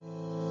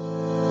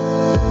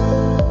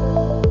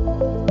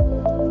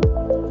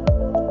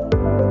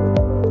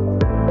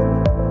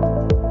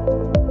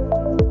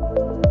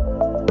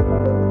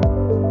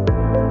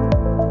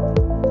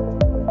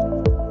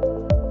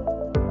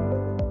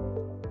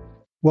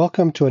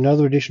Welcome to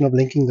another edition of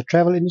Linking the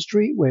Travel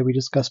Industry, where we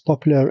discuss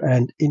popular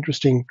and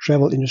interesting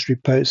travel industry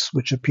posts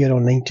which appeared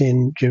on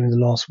LinkedIn during the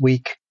last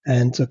week.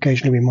 And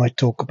occasionally we might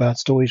talk about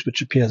stories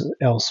which appear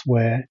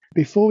elsewhere.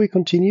 Before we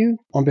continue,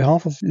 on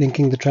behalf of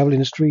Linking the Travel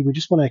Industry, we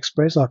just want to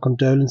express our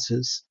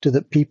condolences to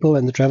the people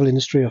and the travel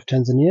industry of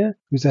Tanzania,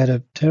 who's had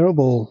a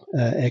terrible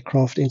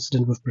aircraft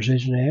incident with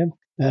Precision Air.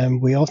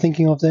 We are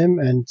thinking of them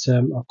and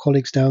our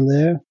colleagues down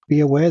there. Be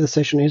aware the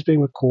session is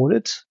being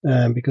recorded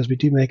because we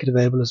do make it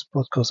available as a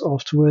podcast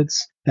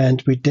afterwards.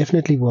 And we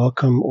definitely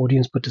welcome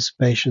audience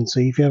participation. So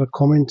if you have a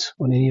comment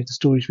on any of the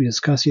stories we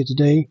discuss here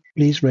today,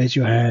 please raise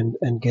your hand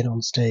and get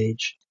on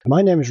stage.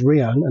 My name is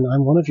Rian and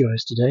I'm one of your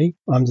hosts today.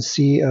 I'm the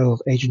CEO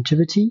of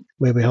Agentivity,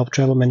 where we help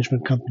travel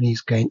management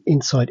companies gain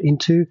insight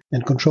into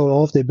and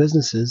control of their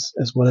businesses,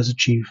 as well as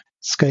achieve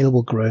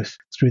scalable growth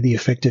through the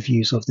effective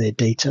use of their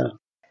data.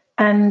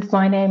 And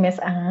my name is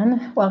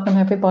Anne. Welcome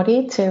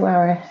everybody to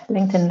our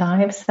LinkedIn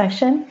Live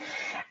session.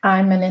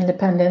 I'm an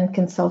independent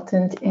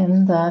consultant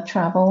in the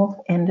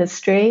travel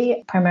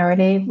industry,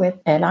 primarily with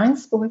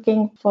airlines,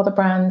 working for the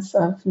brands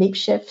of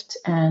LeapShift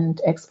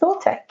and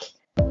ExploreTech.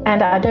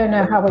 And I don't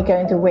know how we're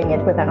going to wing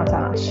it without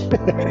Ash.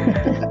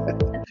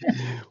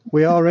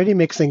 We are already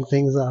mixing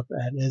things up,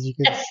 and as you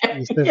can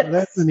see, so for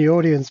those in the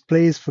audience,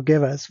 please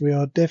forgive us. We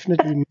are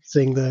definitely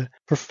missing the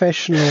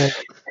professional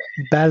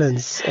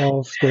balance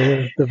of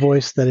the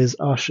voice that is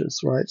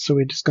Ash's, right? So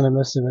we're just going to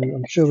miss him, and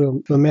I'm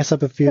sure we'll mess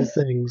up a few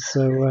things.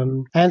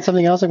 So, and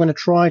something else I'm going to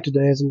try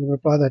today is I'm going to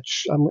play that.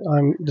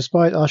 I'm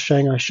despite us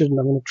saying I shouldn't,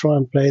 I'm going to try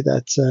and play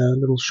that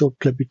little short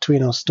clip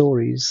between our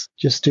stories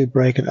just to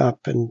break it up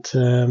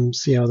and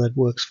see how that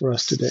works for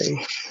us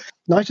today.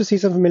 Nice to see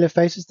some familiar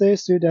faces there.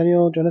 Sue,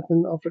 Daniel,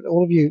 Jonathan, Alfred,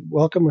 all of you.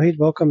 Welcome, Wahid.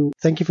 Welcome.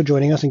 Thank you for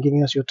joining us and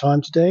giving us your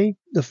time today.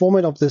 The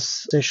format of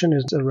this session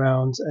is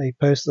around a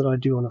post that I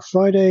do on a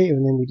Friday,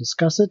 and then we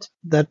discuss it.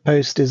 That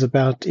post is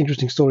about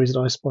interesting stories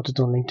that I spotted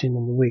on LinkedIn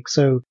in the week.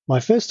 So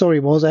my first story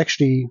was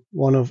actually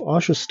one of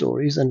Asha's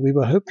stories, and we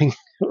were hoping,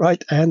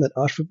 right, Anne, that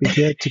Ash would be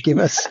here to give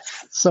us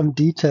some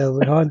detail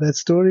behind that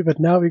story. But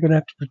now we're going to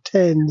have to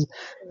pretend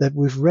that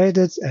we've read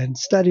it and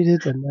studied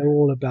it and know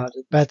all about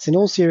it. But in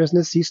all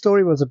seriousness, the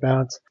story was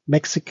about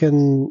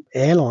Mexican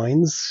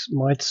airlines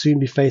might soon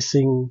be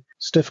facing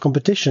stiff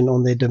competition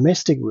on their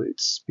domestic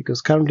routes, because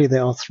currently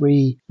there are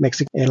 3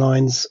 Mexican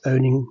airlines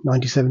owning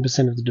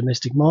 97% of the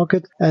domestic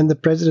market, and the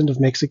president of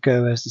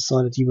Mexico has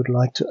decided he would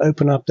like to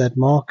open up that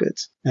market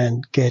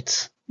and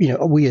get,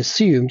 we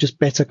assume, just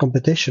better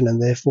competition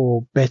and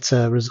therefore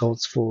better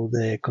results for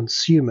their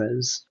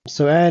consumers.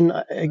 So, Anne,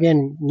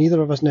 again,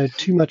 neither of us know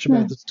too much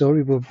about the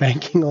story. We're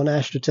banking on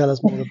Ash to tell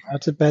us more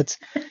about it, but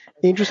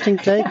interesting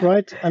take,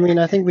 right? I mean,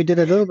 I think we did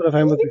a little bit of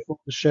homework before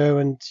the show,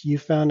 and you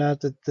found out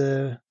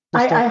that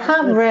I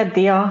have read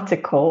the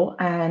article,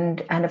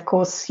 and of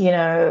course, we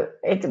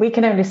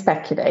can only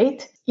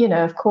speculate.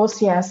 Of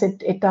course, yes,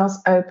 it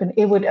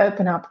would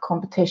open up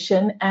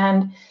competition.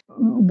 And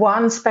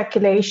one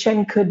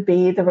speculation could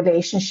be the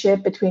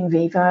relationship between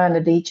Viva and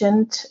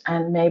Allegiant,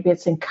 and maybe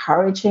it's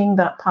encouraging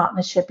that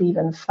partnership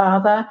even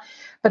further.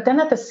 But then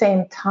at the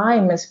same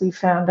time, as we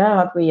found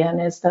out,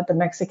 Rian, is that the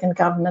Mexican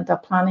government are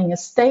planning a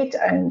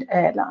state-owned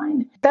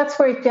airline. That's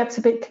where it gets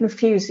a bit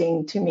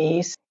confusing to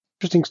me.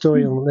 Interesting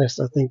story on the list.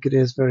 I think it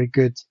is very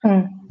good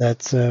that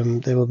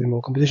there will be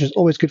more competition. It's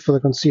always good for the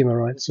consumer,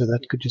 right? So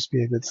that could just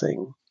be a good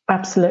thing.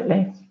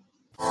 Absolutely.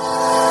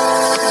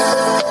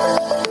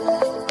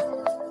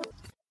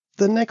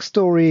 The next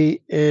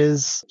story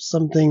is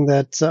something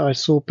that I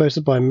saw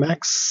posted by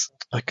Max.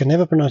 I can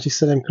never pronounce his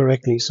surname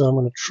correctly, so I'm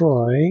going to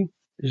try.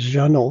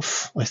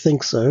 Janov, I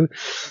think so.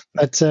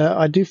 But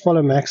I do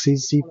follow Max.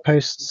 He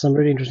posts some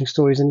really interesting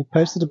stories, and he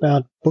posted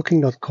about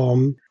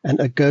Booking.com and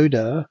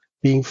Agoda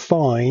being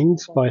fined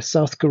by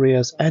South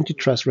Korea's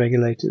antitrust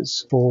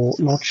regulators for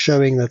not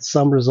showing that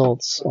some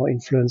results are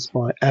influenced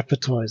by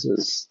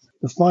advertisers.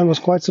 The fine was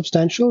quite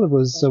substantial. It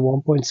was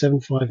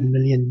 $1.75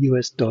 million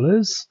US,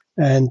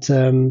 and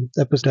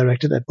that was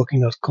directed at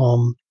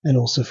Booking.com and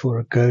also for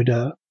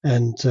Agoda.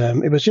 And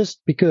it was just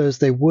because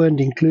they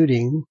weren't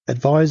including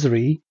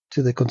advisory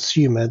to the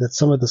consumer that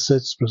some of the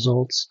search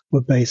results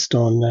were based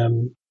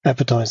on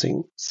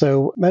advertising.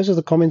 So most of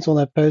the comments on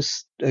that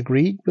post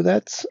agreed with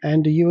that.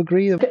 And do you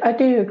agree? I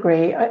do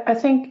agree. I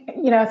think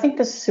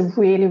this is a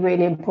really,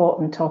 really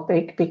important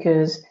topic,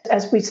 because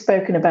as we've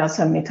spoken about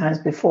so many times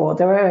before,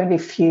 there are only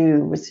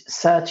few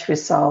search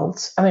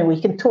results. I mean,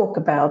 we can talk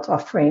about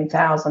offering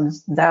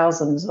thousands and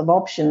thousands of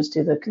options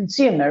to the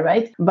consumer,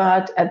 right?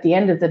 But at the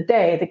end of the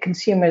day, the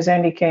consumer is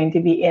only going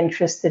to be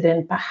interested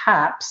in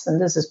perhaps, and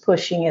this is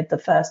pushing it, the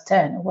first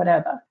 10 or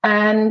whatever.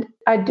 And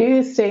I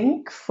do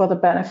think, for the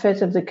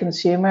benefit of the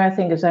consumer, I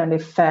think it's only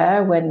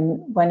fair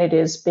when it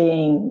is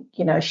being,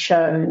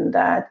 shown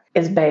that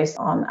is based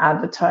on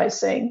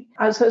advertising.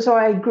 So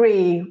I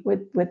agree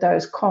with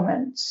those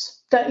comments.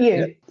 Don't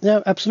you? Yeah,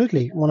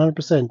 absolutely,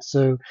 100%.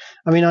 So,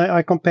 I mean,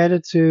 I compared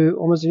it to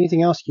almost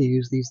anything else you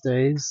use these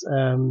days.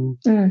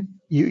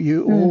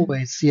 You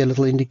always see a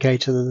little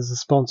indicator that there's a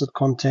sponsored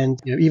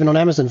content. Even on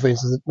Amazon, for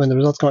instance, when the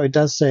results come out, it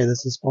does say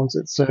this is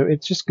sponsored. So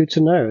it's just good to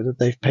know that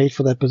they've paid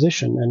for that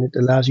position, and it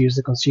allows you as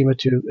the consumer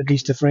to at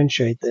least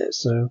differentiate there.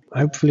 So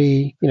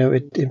hopefully,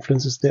 it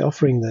influences their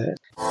offering there.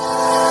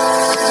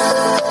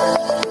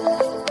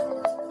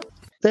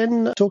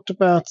 Then talked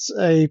about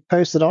a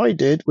post that I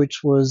did,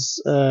 which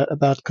was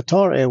about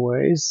Qatar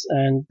Airways,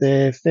 and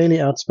their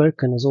fairly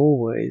outspoken, as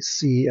always,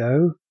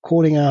 CEO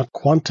calling out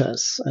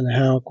Qantas and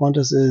how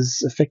Qantas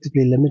is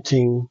effectively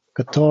limiting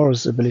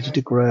Qatar's ability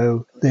to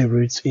grow their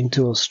routes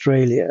into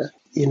Australia.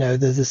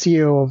 The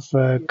CEO of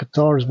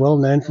Qatar is well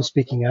known for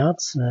speaking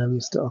out,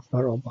 Mr.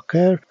 Akbar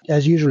Al-Bakr.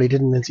 As usual, he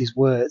didn't mince his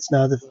words.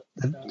 Now,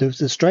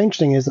 the strange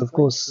thing is, of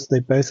course, they're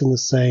both in the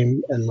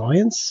same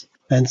alliance.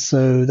 And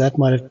so that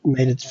might have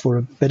made it for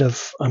a bit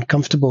of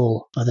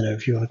uncomfortable, I don't know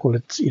if you want to call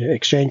it,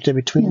 exchange there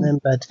between them.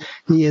 But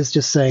he is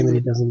just saying that he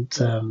doesn't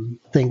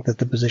think that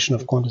the position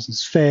of Qantas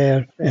is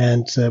fair,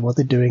 and what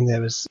they're doing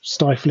there is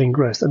stifling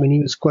growth. I mean,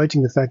 he was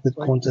quoting the fact that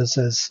Qantas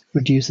has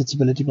reduced its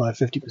ability by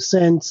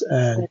 50%,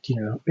 and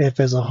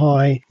airfares are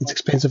high. It's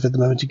expensive at the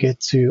moment to get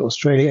to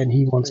Australia, and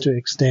he wants to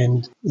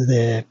extend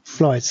their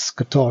flights,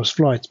 Qatar's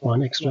flights, by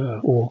an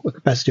extra, or a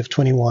capacity of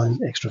 21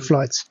 extra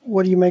flights.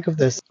 What do you make of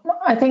this?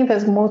 I think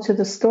there's more to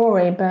the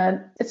story,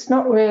 but it's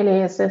not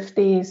really as if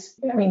you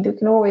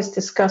can always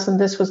discuss, and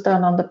this was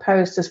done on the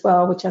post as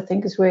well, which I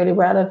think is really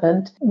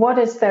relevant. What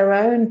is their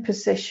own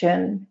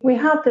position? We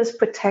have this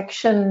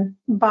protection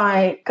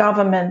by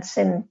governments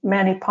in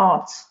many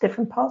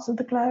different parts of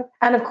the globe.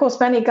 And of course,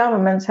 many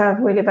governments have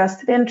really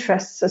vested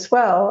interests as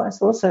well,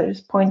 as also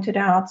is pointed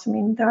out. I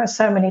mean, there are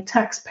so many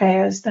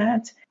taxpayers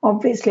that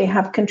obviously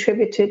have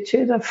contributed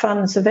to the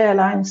funds of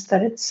airlines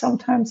that it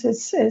sometimes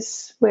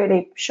is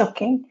really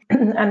shocking.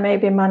 And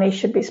maybe money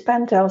should be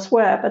spent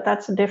elsewhere, but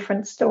that's a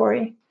different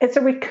story. It's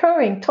a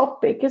recurring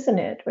topic, isn't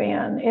it,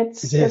 Rian?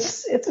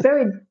 It's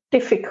very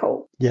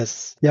difficult.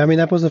 Yes. Yeah, I mean,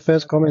 that was the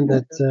first comment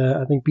that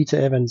I think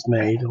Peter Evans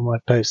made on my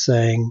post,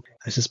 saying,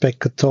 I suspect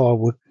Qatar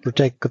would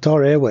protect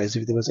Qatar Airways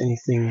if there was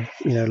anything,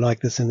 like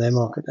this in their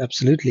market.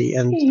 Absolutely.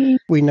 And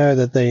we know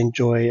that they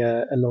enjoy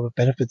a lot of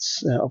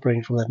benefits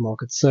operating from that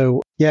market.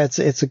 So, yeah,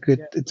 it's a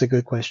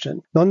good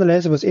question.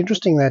 Nonetheless, it was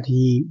interesting that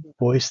he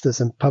voiced this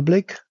in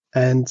public.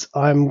 And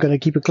I'm going to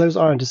keep a close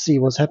eye on to see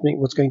what's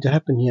going to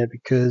happen here,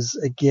 because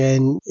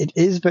again, it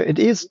is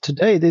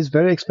today, it is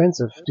very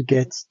expensive to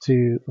get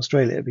to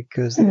Australia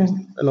because there's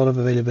a lot of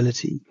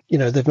availability.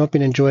 They've not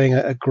been enjoying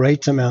a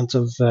great amount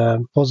of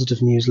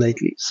positive news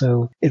lately.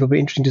 So it'll be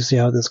interesting to see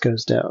how this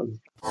goes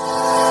down.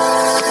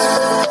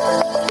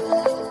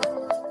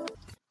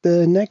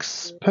 The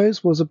next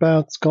post was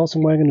about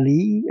Carlson Wagon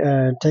Lee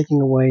taking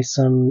away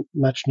some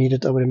much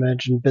needed, I would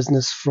imagine,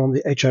 business from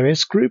the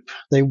HRS group.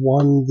 They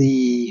won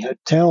the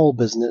hotel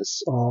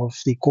business of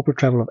the corporate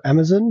travel of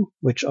Amazon,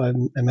 which I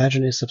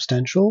imagine is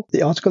substantial.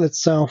 The article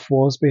itself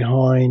was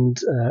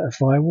behind a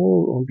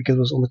firewall because it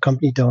was on the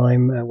Company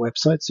Dime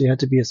website, so you had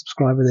to be a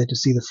subscriber there to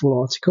see the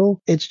full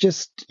article. It's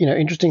just,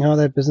 interesting how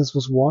that business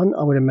was won.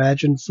 I would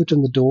imagine foot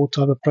in the door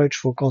type approach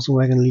for Carlson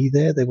Wagon Lee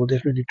there. They will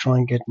definitely try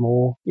and get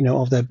more,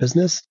 of that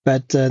business.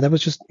 But that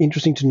was just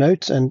interesting to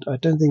note, and I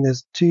don't think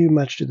there's too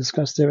much to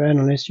discuss there, Anne,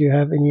 unless you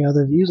have any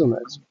other views on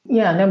that.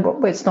 Yeah, no,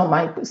 but it's not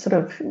my sort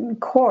of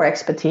core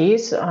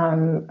expertise,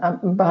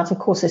 but of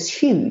course it's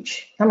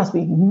huge. That must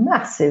be a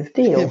massive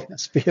deal. It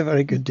must be a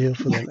very good deal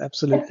for them,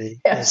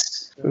 absolutely.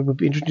 Yes. It would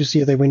be interesting to see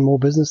if they win more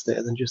business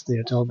there than just the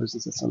hotel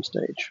business at some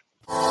stage.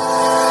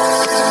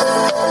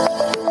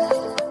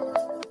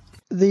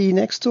 The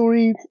next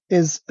story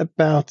is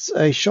about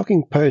a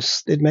shocking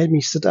post. It made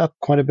me sit up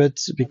quite a bit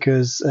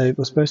because it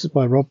was posted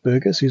by Rob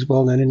Burgess, who's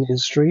well known in the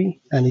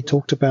industry, and he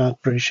talked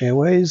about British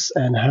Airways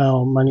and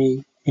how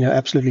money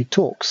absolutely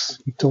talks.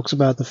 He talks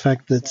about the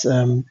fact that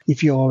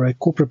if you are a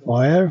corporate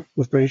buyer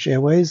with British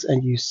Airways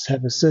and you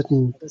have a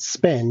certain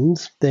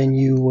spend, then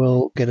you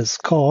will get a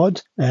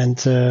card, and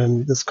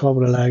this card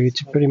will allow you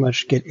to pretty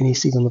much get any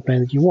seat on the plane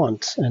that you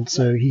want. And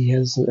so he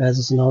has a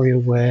scenario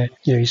where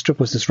his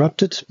trip was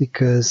disrupted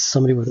because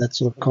somebody with that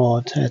sort of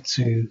card had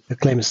to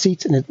claim a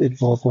seat, and it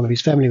involved one of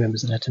his family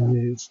members that had to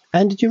move.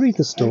 And did you read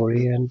the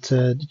story, and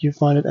did you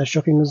find it as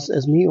shocking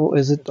as me, or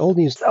is it old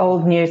news? It's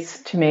old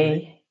news to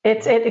me.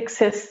 It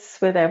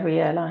exists with every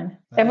airline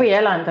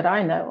that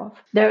I know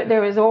of.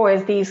 There is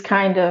always these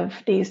passengers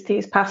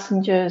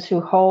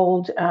who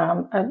hold,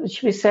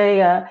 should we say,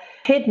 a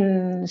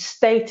hidden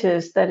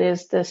status that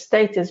is the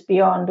status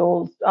beyond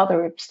all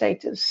other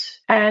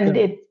status, and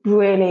it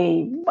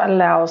really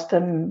allows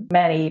them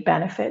many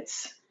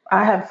benefits.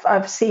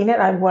 I've seen it.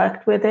 I've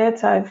worked with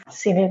it. I've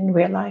seen it in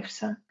real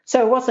life.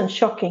 So it wasn't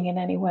shocking in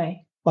any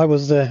way. I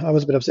was a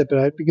bit upset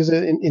about it because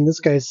in this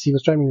case he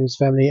was traveling with his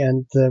family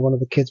and one of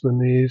the kids were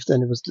moved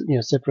and it was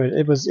separated.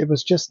 It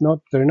was just not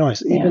very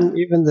nice. Yeah,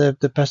 Even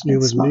the passenger who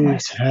it's was not moved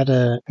nice. had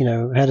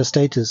a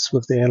status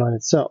with the airline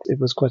itself. It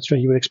was quite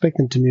strange. You would expect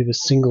them to move a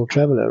single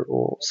traveler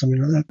or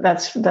something like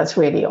that. That's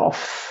really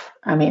off.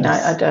 I mean, I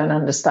Yes, don't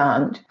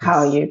understand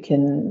how yes, you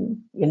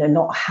can,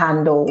 not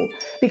handle,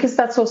 because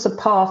that's also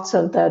part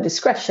of the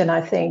discretion.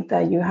 I think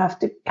that you have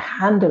to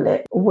handle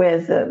it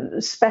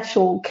with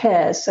special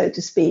care, so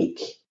to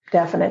speak.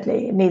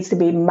 Definitely. It needs to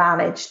be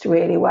managed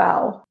really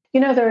well.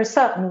 There are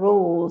certain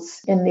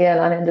rules in the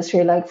airline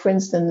industry, like, for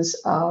instance,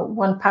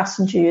 one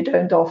passenger you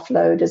don't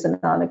offload is an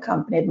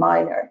unaccompanied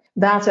minor.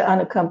 That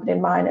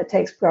unaccompanied minor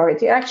takes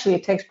priority. Actually,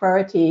 it takes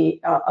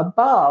priority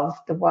above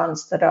the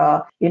ones that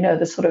are,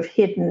 the sort of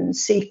hidden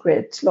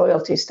secret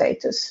loyalty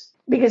status.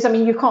 Because I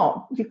mean, you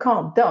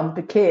can't dump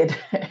a kid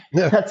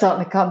no, that's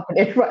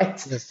unaccompanied,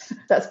 right? yes,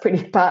 That's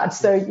pretty bad.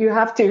 So yes, you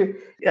have to,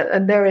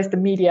 and there is the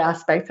media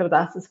aspect of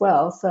that as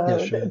well. yeah,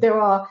 So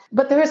sure,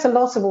 but there is a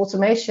lot of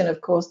automation,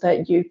 of course,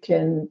 that you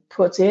can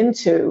put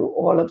into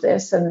all of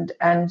this, and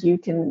you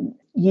can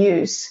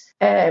use.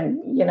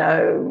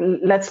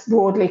 Let's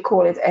broadly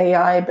call it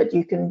AI, but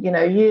you can,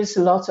 use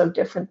a lot of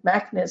different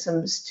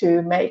mechanisms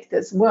to make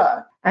this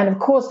work. And of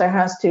course, there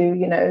has to,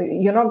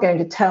 you're not going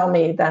to tell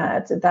me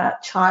that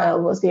that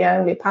child was the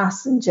only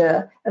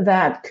passenger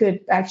that could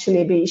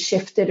actually be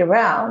shifted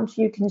around.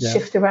 You can yeah.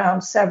 shift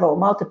around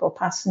multiple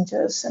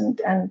passengers and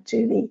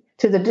to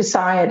the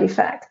desired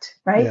effect,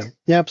 Yeah, right?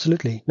 yeah,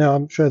 absolutely. No,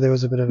 I'm sure there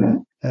was a bit of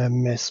a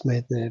mess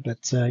made there,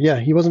 but yeah,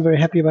 he wasn't very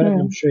happy about it,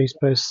 and I'm Mm. sure his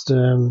post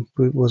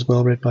was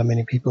well read by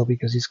many people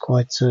because he's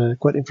quite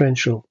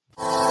influential.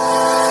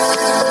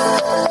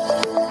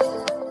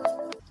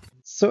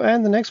 So,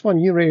 and the next one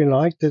you really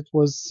liked, it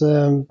was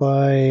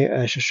by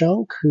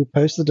Shashank, who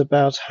posted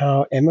about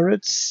how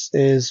Emirates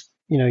is,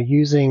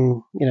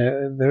 using,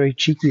 a very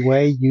cheeky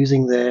way,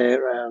 using their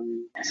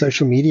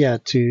social media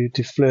to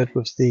flirt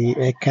with the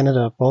Air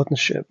Canada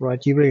partnership,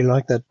 right? You really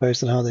liked that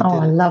post and how they Oh,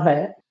 did I it. love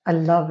it. I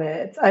love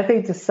it. I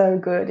think it's so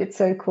good. It's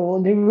so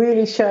cool. It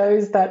really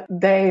shows that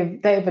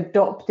they've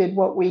adopted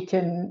what we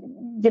can,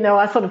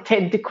 I sort of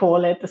tend to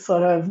call it the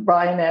sort of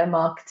Ryanair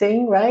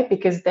marketing, right?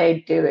 Because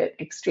they do it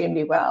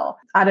extremely well.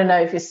 I don't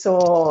know if you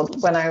saw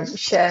when I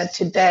shared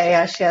today,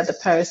 I shared the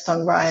post on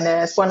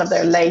Ryanair. It's one of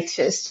their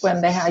latest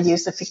when they have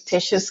used a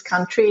fictitious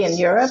country in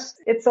Europe.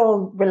 It's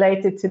all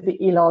related to the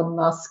Elon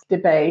Musk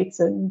debate,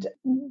 and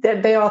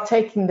they are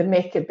taking the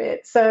mick a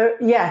bit. So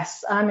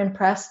yes, I'm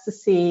impressed to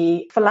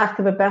see, for lack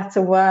of a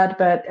better word,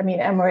 but I mean,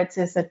 Emirates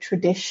is a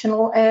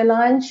traditional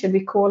airline, should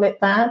we call it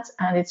that?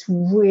 And it's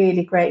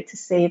really great to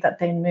see that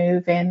they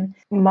move in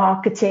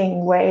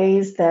marketing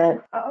ways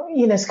that,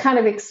 is kind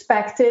of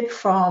expected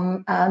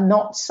from a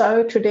not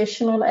so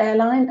traditional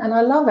airline. And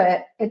I love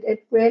it.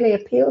 It really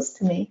appeals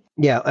to me.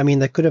 Yeah, I mean,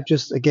 they could have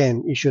just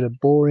again issued a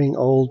boring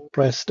old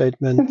press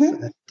statement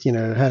Mm-hmm.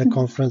 that had a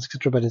conference,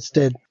 etc. But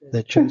instead,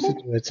 they chose to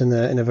do it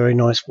in a very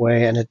nice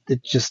way, and it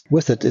just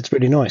with it, it's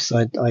really nice.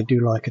 I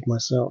do like it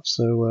myself.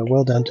 So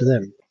well done to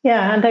them.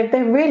 Yeah, and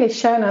they've really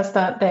shown us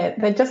that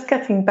they're just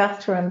getting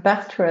better and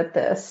better at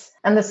this.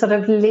 And they're sort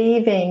of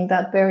leaving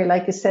that very,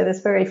 like you said,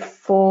 this very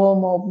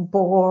formal,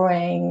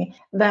 boring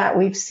that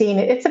we've seen.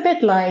 It's a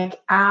bit like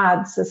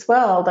ads as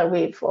well that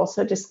we've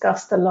also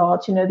discussed a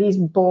lot. These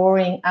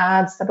boring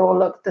ads that all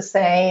look the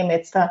same.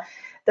 It's the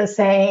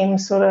same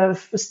sort of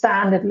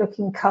standard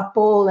looking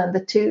couple and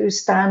the two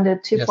standard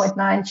Yes,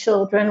 2.9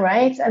 children,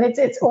 right? And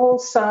it's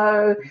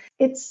also,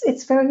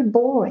 it's very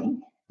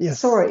boring. yes.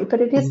 Sorry,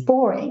 but it is Mhm.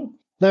 boring.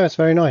 No, it's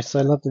very nice.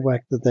 I love the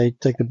fact that they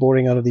take the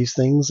boring out of these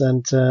things.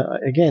 And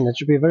again, it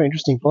should be a very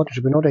interesting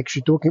partnership. We're not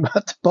actually talking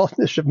about the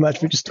partnership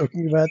much. We're just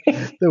talking about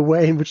the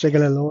way in which they're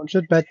going to launch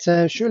it. But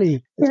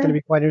surely it's going Yeah. to be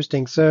quite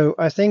interesting. So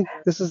I think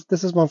this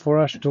is one for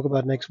us to talk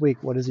about next week.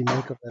 What does he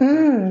make of that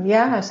partnership?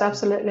 Yes,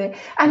 absolutely.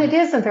 And it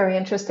Mm. is a very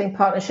interesting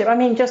partnership. I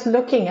mean, just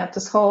looking at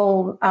this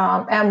whole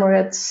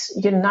Emirates,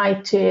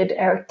 United,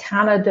 Air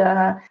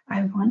Canada,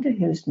 I wonder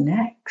who's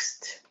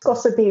next. It's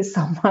got to be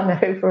someone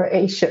over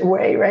Asia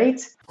way, right?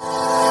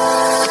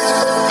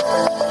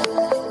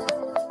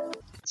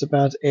 It's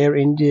about Air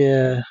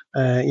India,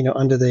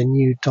 under their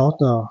new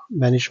Tata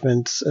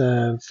management,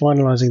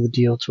 finalizing the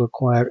deal to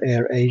acquire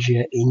Air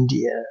Asia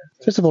India.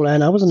 First of all,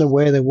 Anne, I wasn't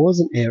aware there was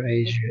an Air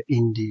Asia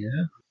India.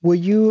 Were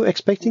you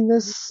expecting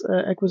this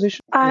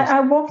acquisition? Yes.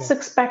 I was Okay.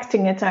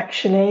 expecting it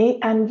actually,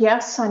 and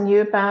yes, I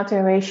knew about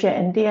AirAsia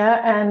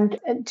India, and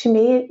to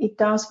me, it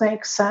does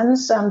make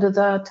sense under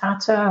the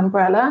Tata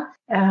umbrella.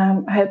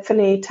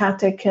 Hopefully,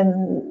 Tata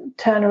can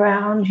turn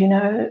around,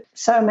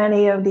 so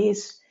many of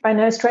these. By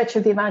no stretch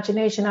of the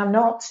imagination, I'm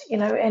not,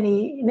 in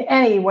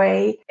any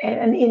way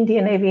an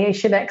Indian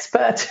aviation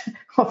expert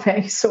of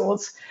any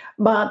sorts.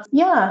 But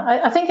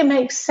yeah, I think it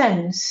makes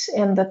sense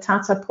in the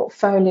Tata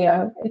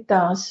portfolio. It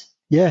does.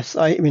 Yes,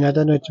 I mean, I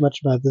don't know too much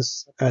about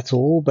this at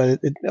all, but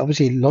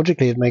obviously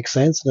logically it makes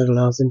sense and it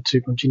allows them to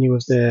continue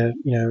with their,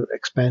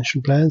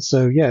 expansion plans.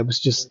 So yeah, it was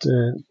just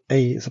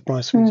a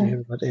surprise for me to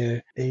hear about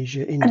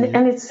Asia, India.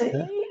 And it's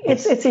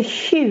a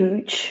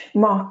huge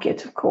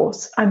market, of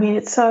course. I mean,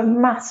 it's so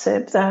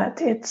massive that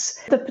it's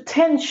the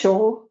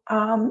potential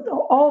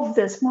of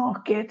this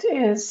market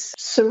is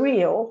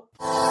surreal.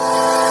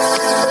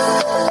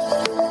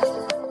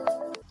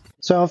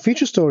 So our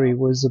feature story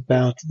was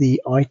about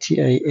the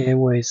ITA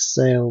Airways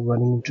sale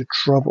running into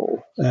trouble.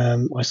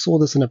 I saw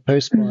this in a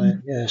post by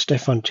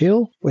Stefan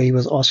Thiel, where he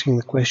was asking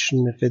the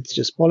question if it's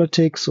just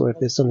politics or if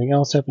there's something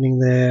else happening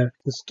there.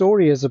 The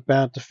story is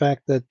about the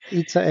fact that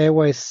ITA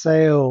Airways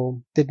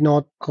sale did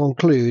not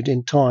conclude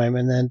in time,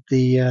 and that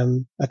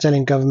the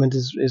Italian government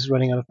is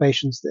running out of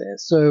patience there.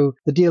 So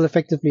the deal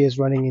effectively is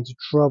running into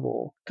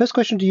trouble. First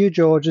question to you,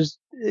 George, is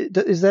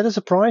that a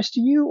surprise to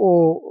you,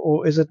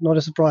 or is it not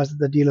a surprise that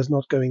the deal is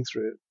not going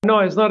through? No,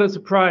 it's not a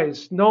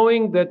surprise.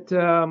 Knowing that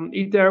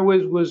ITA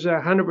Airways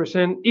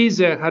is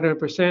a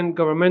 100%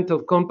 governmental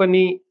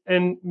company,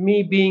 and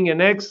me being an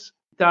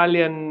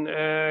ex-Italian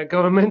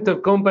governmental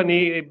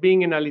company,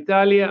 being in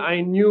Alitalia, I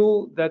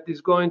knew that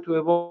it's going to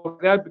evolve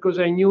that, because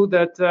I knew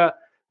that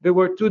there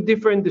were two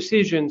different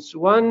decisions.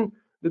 One,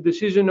 the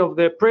decision of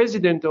the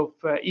president of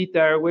ITA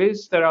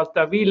Airways, Mr.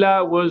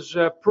 Altavilla, was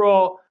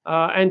pro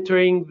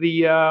entering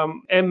the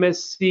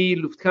MSC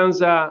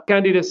Lufthansa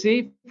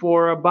candidacy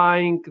for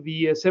buying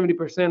the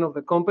 70% of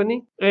the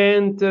company.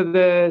 And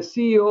the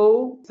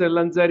CEO, Mr.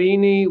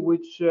 Lanzarini,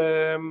 which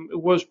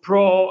was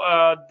pro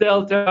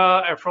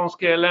Delta Air France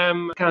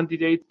KLM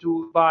candidate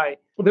to buy.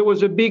 There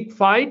was a big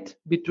fight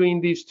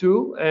between these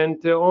two,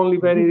 and only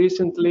very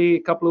recently,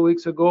 a couple of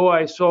weeks ago,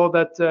 I saw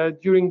that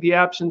during the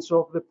absence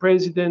of the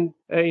president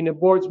in a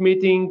board's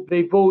meeting,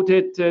 they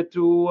voted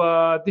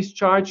to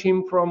discharge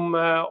him from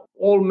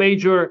all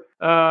major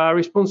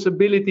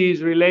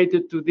responsibilities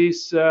related to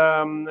this,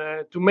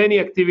 to many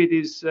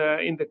activities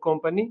in the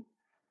company.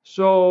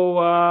 So,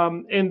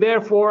 and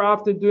therefore,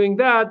 after doing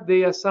that,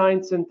 they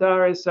assigned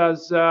Centares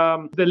as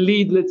the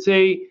lead, let's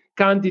say,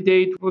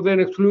 candidate with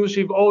an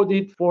exclusive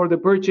audit for the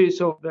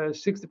purchase of the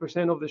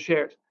 60% of the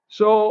shares.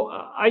 So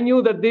I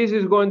knew that this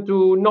is going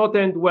to not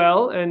end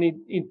well, and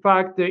in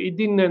fact, it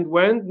didn't end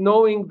well,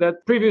 knowing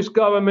that previous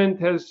government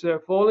has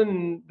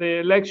fallen,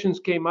 the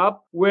elections came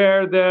up,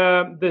 where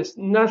the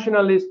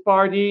Nationalist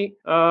Party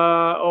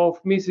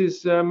of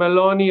Mrs.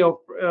 Meloni, of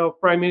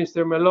Prime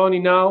Minister Meloni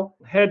now,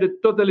 had a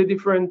totally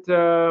different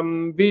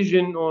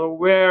vision on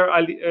where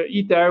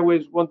ITA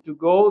Airways want to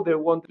go. They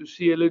want to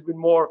see a little bit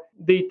more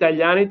the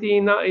Italianity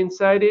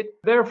inside it.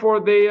 Therefore,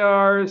 they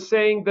are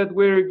saying that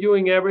we're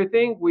reviewing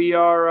everything. We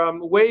are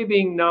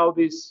waiving now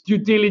this due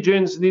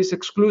diligence, this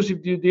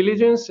exclusive due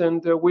diligence,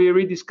 and we're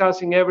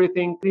rediscussing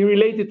everything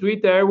related to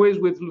ITA Airways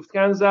with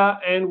Lufthansa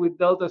and with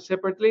Delta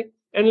separately.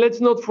 And let's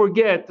not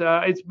forget,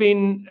 it's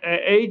been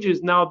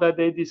ages now that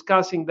they're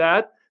discussing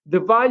that. The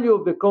value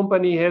of the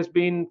company has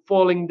been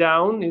falling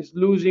down, is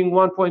losing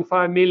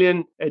 1.5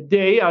 million a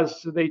day,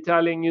 as the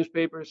Italian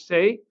newspapers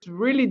say. It's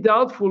really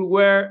doubtful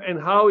where and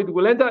how it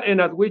will end up and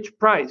at which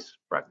price,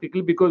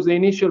 practically, because the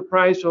initial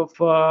price of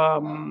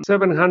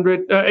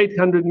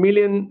 800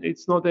 million,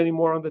 it's not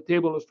anymore on the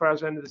table as far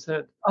as I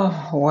understand.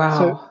 Oh, wow.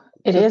 So,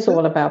 it is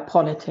all about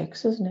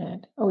politics, isn't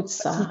it? Oh, it's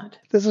sad.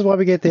 This is why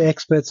we get the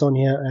experts on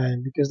here,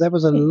 Anne, because that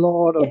was a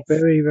lot of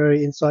very,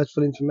 very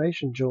insightful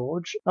information,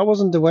 George. I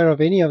wasn't aware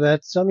of any of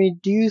that. So, I mean,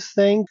 do you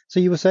think,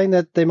 so you were saying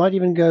that they might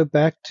even go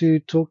back to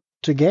talk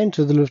again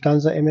to the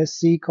Lufthansa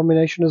MSC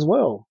combination as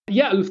well?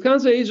 Yeah,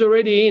 Lufthansa is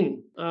already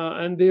in,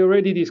 and they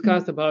already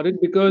discussed about it,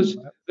 because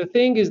the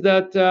thing is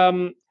that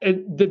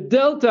the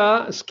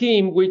Delta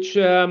scheme, which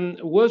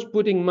was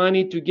putting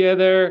money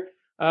together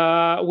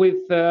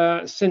with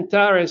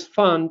Centares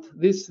Fund,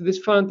 this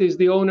fund is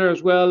the owner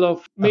as well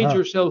of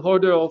major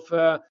shareholder of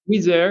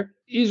Wizz Air,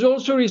 is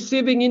also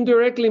receiving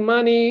indirectly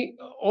money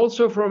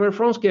also from Air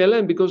France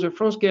KLM, because Air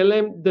France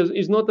KLM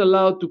is not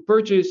allowed to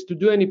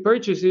do any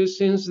purchases,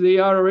 since they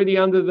are already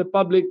under the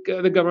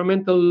the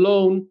governmental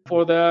loan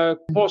for the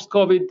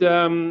post-COVID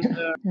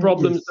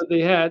problems that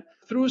they had.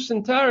 Through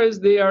Centares,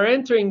 they are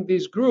entering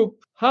this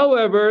group.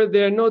 However,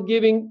 they are not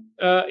giving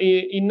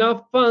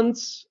enough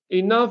funds,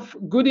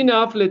 good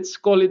enough, let's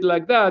call it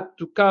like that,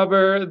 to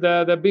cover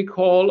the big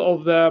hole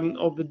of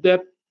the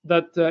debt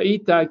that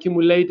ITA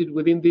accumulated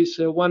within this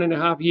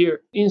 1.5 years.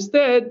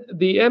 Instead,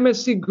 the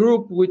MSC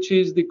Group, which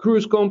is the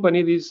cruise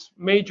company, this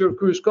major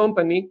cruise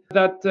company,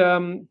 that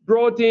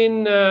brought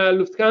in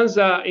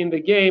Lufthansa in the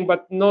game,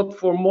 but not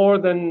for more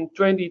than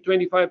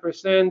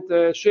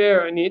 20-25%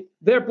 share in it,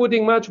 they're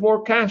putting much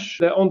more cash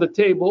on the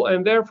table,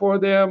 and therefore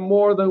they are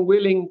more than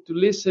willing to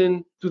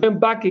listen to them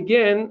back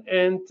again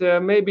and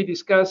maybe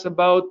discuss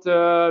about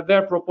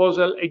their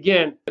proposal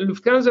again.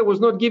 Lufthansa was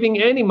not giving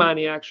any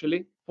money,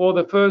 actually, for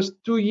the first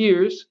 2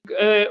 years,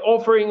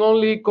 offering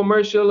only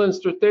commercial and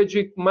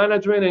strategic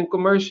management and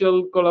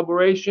commercial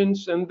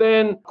collaborations. And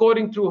then,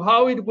 according to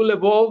how it will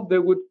evolve, they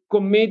would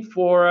commit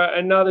for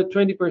another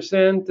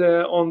 20%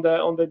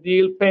 on the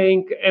deal,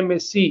 paying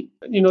MSC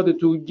in order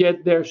to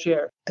get their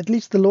share. At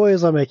least the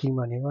lawyers are making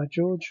money, right,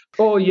 George?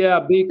 Oh yeah,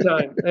 big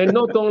time, and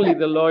not only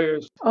the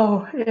lawyers.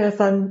 Oh yes,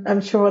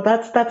 I'm sure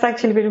that's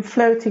actually been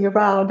floating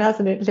around,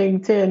 hasn't it?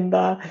 LinkedIn.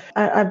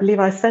 I believe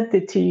I sent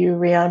it to you,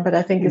 Rian, but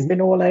I think it's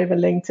been all over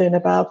LinkedIn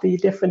about the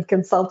different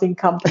consulting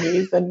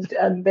companies, and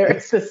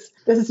there's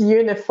this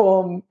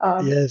uniform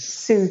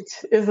suit,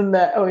 isn't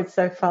there? Oh, it's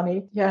so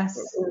funny. Yes.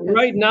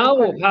 Right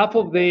now, half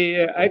of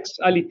the ex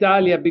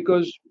Alitalia,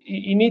 because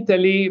in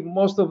Italy,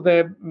 most of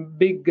the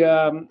big,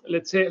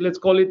 let's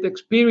call it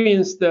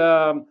experienced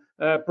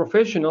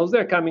professionals,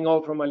 they're coming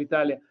all from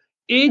Alitalia.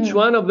 Each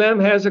one of them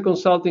has a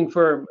consulting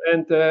firm,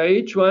 and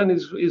each one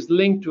is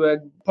linked to a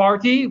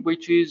party,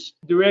 which is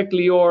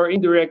directly or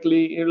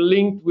indirectly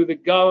linked with the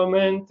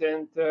government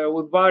and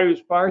with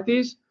various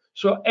parties.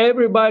 So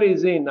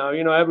everybody's in now.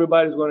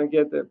 Everybody's going to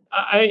get it.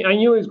 I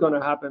knew it's going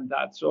to happen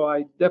that. So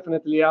I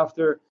definitely,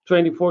 after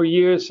 24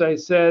 years, I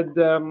said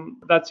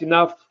that's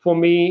enough for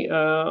me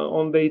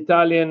on the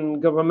Italian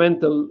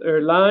governmental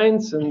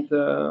airlines, and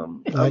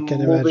I'm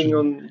moving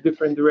on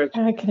different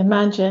directions. I can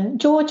imagine.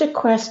 George, a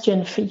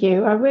question for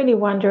you. I really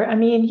wonder. I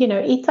mean,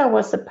 ITA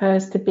was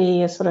supposed to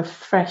be a sort of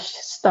fresh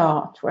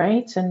start,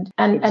 right? And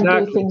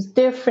Exactly. do things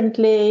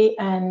differently,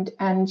 and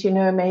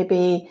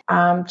maybe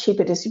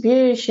cheaper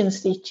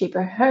distributions,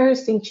 cheaper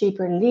hosting,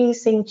 cheaper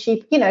leasing,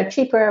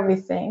 cheaper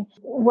everything.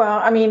 Well,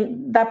 I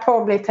mean, that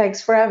probably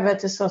takes forever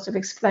to sort of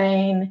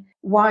explain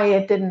why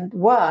it didn't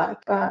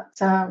work. But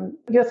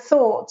your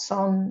thoughts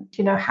on,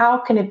 how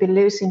can it be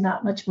losing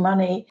that much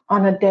money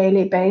on a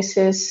daily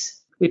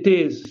basis? It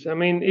is. I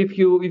mean, if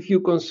you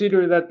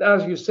consider that,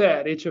 as you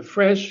said, it's a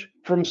fresh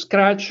from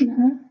scratch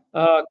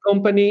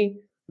company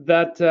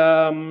that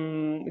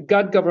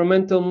got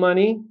governmental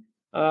money.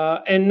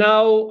 And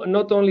now,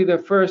 not only the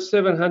first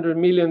 700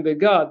 million they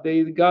got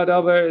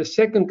over a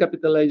second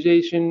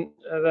recapitalization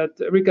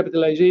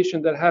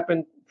that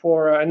happened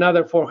for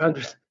another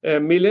 400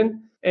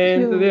 million,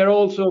 and they're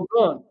also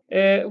gone.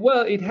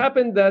 Well, it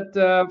happened that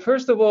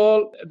first of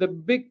all, the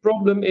big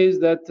problem is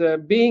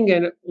that being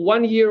a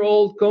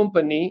one-year-old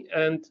company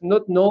and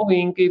not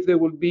knowing if they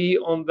will be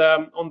on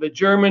the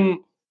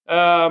German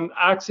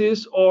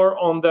axis or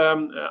on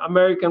the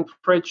American,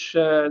 French,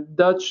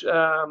 Dutch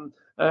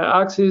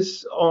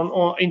axis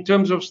on in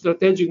terms of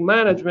strategic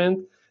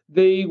management,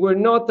 they were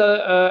not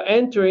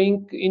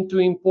entering into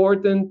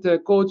important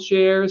code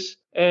shares,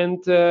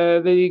 and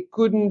they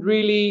couldn't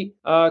really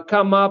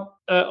come up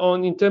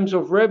in terms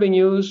of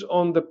revenues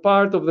on the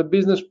part of the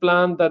business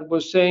plan that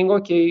was saying,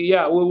 okay,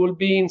 yeah, we will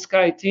be in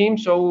SkyTeam,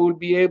 so we will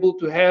be able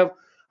to have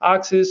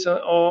access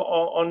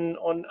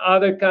on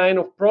other kind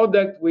of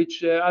product,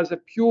 which as a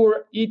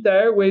pure ITA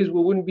Airways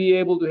we wouldn't be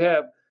able to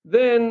have.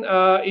 Then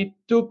it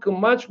took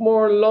much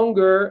more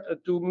longer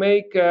to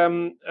make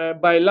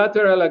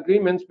bilateral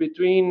agreements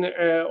between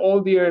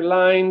all the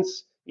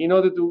airlines in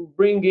order to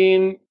bring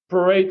in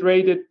prorate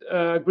rated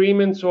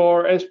agreements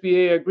or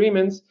SPA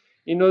agreements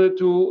in order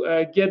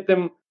to get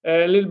them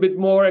a little bit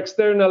more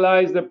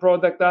externalize the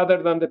product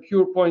other than the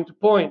pure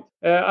point-to-point.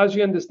 As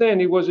you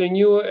understand, it was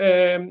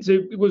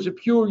a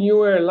pure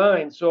new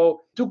airline,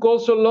 so it took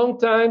also a long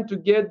time to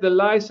get the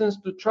license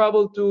to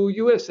travel to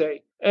USA.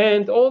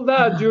 And all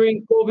that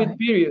during COVID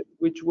period,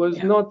 which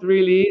was not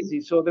really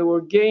easy. So they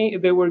were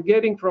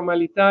getting from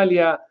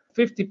Alitalia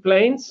 50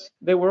 planes.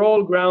 They were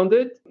all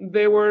grounded.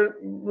 They were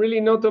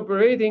really not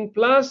operating.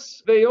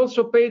 Plus, they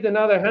also paid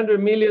another 100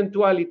 million to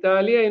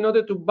Alitalia in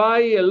order to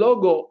buy the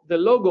logo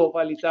of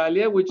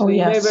Alitalia, which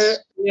never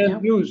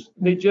used.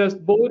 They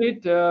just bought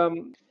it.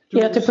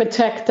 To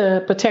protect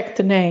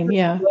the name.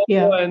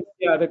 And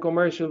the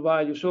commercial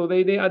value. So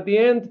they at the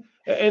end.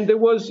 And there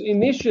was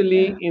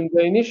initially, in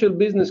the initial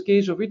business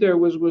case of ITA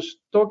was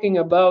talking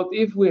about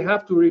if we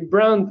have to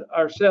rebrand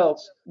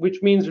ourselves,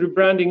 which means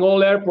rebranding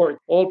all airport,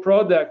 all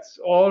products,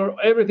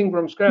 everything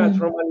from scratch,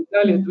 from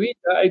Alitalia to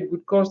ITA, it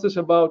would cost us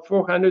about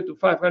 400 to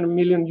 500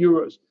 million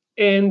euros.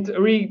 And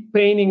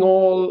repainting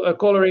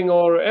coloring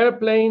all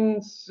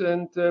airplanes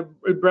and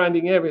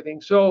rebranding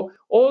everything. So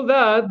all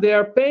that they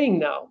are paying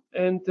now,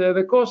 and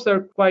the costs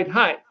are quite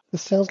high.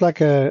 This sounds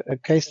like a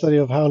case study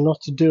of how not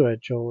to do it,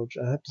 George,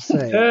 I have to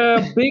say.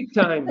 Big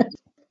time.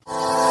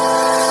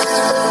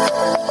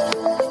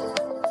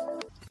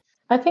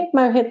 I think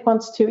Mohit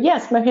wants to.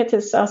 Yes, Mohit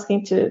is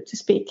asking to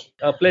speak.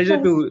 A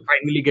pleasure to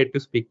finally get to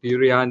speak to you,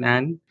 Rian.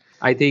 And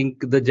I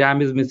think the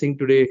jam is missing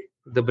today.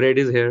 The bread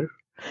is here.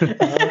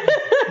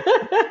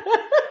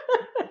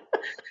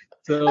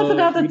 So, that's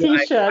another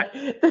T-shirt.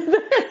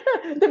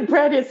 The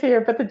bread is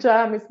here, but the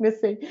jam is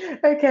missing.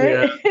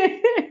 Okay.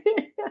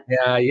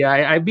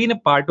 Yeah. I've been a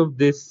part of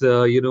this,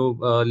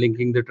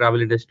 linking the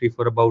travel industry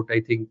for about,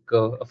 I think,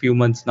 a few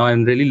months now.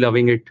 I'm really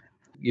loving it,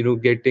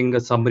 getting a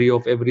summary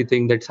of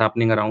everything that's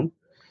happening around.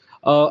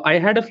 I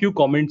had a few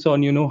comments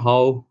on,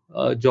 how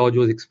George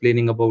was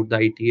explaining about the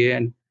ITA.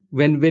 And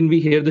when we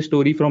hear the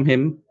story from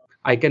him,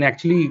 I can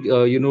actually,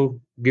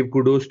 give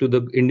kudos to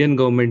the Indian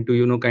government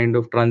to, kind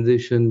of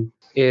transition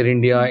Air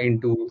India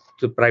into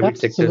the private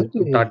sector to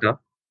Absolutely. Tata,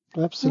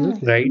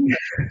 Absolutely.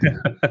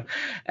 right?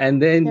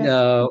 And then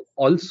Yes.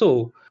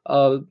 also,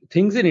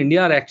 things in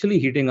India are actually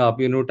heating up.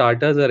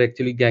 Tatas are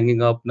actually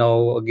ganging up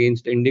now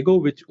against Indigo,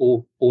 which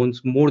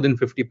owns more than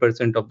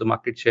 50% of the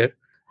market share.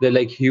 They're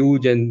like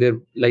huge, and they're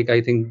like,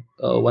 I think,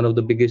 one of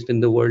the biggest in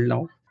the world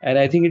now. And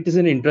I think it is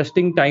an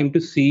interesting time to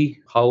see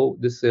how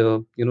this,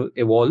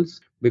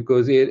 evolves,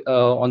 because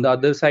on the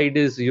other side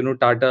is,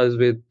 Tata's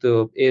with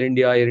Air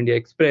India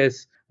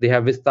Express. They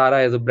have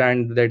Vistara as a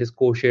brand that is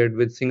co-shared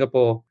with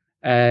Singapore,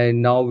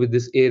 and now with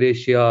this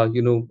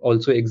AirAsia,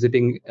 also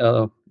exiting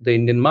the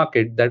Indian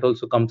market, that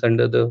also comes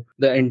under the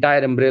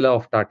entire umbrella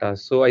of Tata.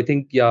 So I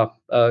think, yeah,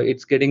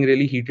 it's getting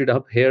really heated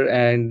up here,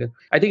 and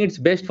I think it's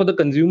best for the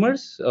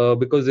consumers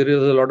because there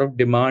is a lot of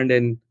demand,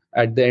 and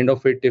at the end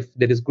of it, if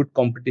there is good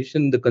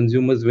competition, the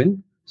consumers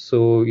win.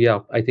 So yeah,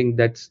 I think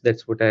that's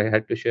what I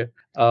had to share.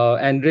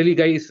 And really,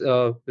 guys,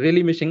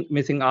 really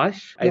missing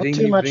Ash. I Not think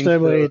too he much brings though,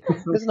 Mohit.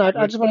 Listen,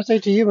 I just want to say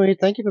to you, Mohit,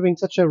 thank you for being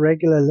such a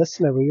regular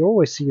listener. We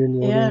always see you in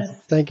the audience.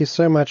 Yes. Thank you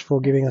so much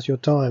for giving us your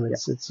time. Yeah.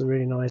 It's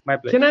really nice. My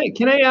pleasure.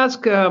 Can I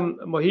ask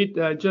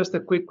Mohit just a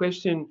quick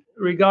question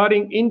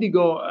regarding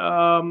Indigo?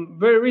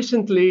 Very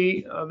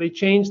recently, they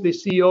changed the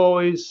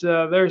CEO.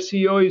 Their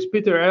CEO is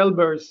Peter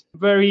Elbers,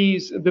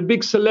 the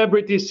big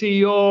celebrity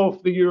CEO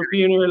of the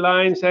European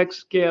Airlines,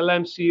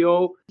 ex-KLM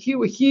CEO.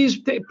 He's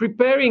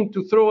preparing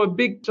to throw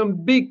some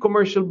big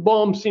commercial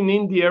bombs in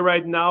India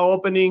right now,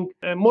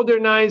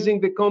 modernizing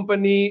the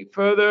company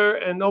further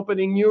and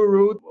opening new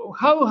routes.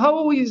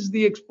 How is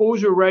the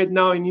exposure right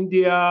now in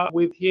India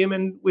with him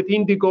and with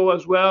Indigo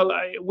as well?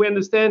 We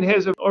understand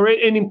has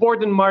already an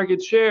important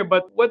market share,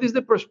 but what is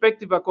the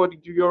perspective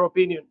according to your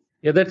opinion?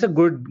 Yeah, that's a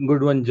good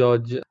one,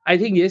 George. I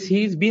think, yes,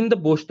 he's been the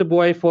poster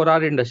boy for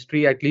our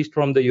industry, at least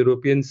from the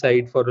European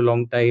side, for a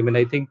long time. And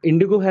I think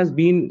Indigo has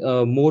been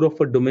more of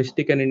a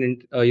domestic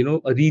and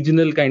a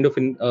regional kind of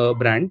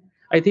brand.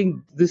 I think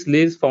this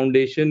lays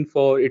foundation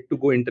for it to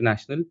go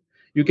international.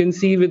 You can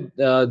see with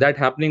that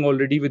happening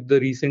already with the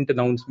recent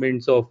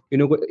announcements of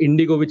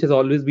Indigo, which has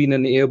always been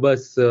an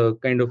Airbus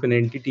kind of an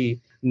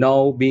entity,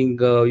 now being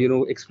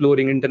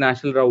exploring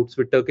international routes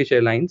with Turkish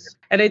Airlines.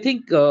 And I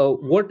think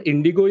what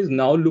Indigo is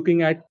now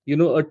looking at,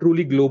 a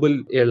truly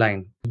global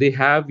airline. They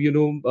have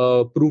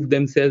proved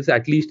themselves,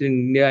 at least in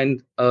India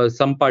and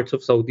some parts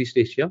of Southeast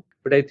Asia.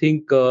 But I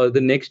think the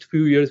next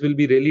few years will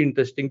be really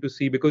interesting to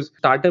see, because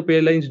startup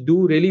airlines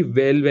do really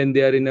well when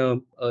they are in a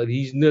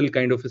regional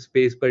kind of a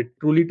space. But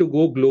truly to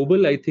go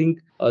global, I think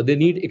they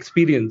need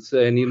experience,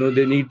 and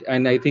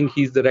and I think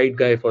he's the right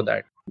guy for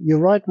that. You're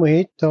right,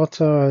 Mohit.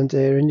 Tata and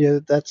Air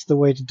India, that's the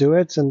way to do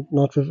it, and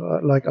not with,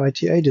 like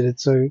ITA did it.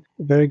 So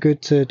very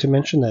good to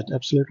mention that.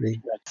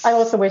 Absolutely. I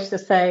also wish to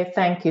say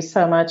thank you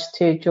so much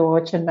to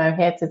George and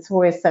Mohit. It's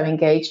always so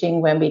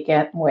engaging when we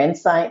get more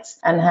insights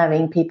and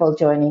having people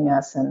joining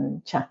us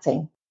and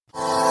chatting.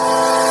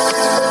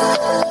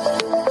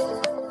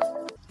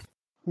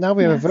 Now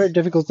we have a very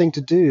difficult thing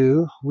to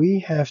do. We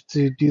have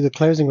to do the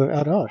closing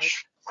without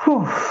Ash.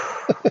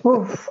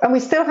 And we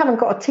still haven't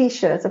got a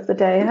T-shirt of the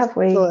day, have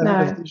we? Still No.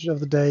 haven't got a T-shirt of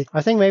the day.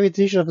 I think maybe the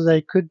T-shirt of the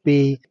day could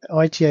be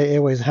ITA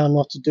Airways, How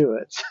Not to Do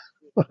It.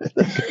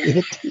 That could be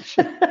the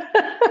T-shirt.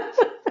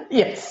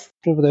 Yes.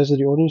 For those of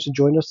the audience who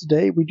joined us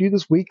today, we do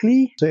this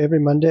weekly. So every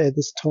Monday at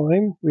this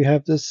time, we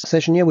have this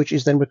session here, which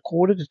is then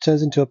recorded. It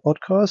turns into a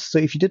podcast. So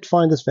if you did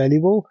find this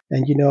valuable,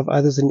 and you know of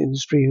others in the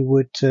industry who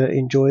would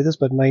enjoy this,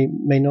 but may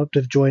not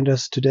have joined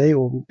us today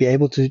or be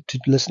able to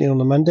listen in on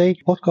the Monday,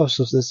 podcast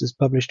of this is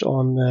published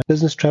on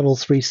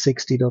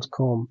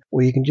businesstravel360.com,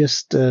 or you can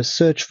just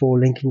search for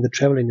Linking the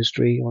Travel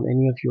Industry on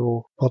any of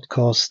your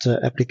podcast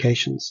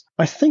applications.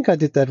 I think I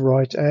did that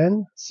right,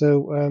 Anne.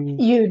 So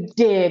you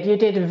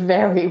did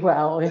very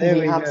well in there the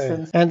we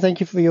absence. go. And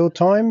thank you for your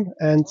time,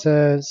 and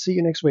see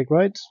you next week,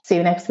 right? See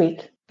you next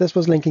week. This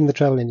was Linking the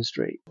Travel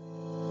Industry.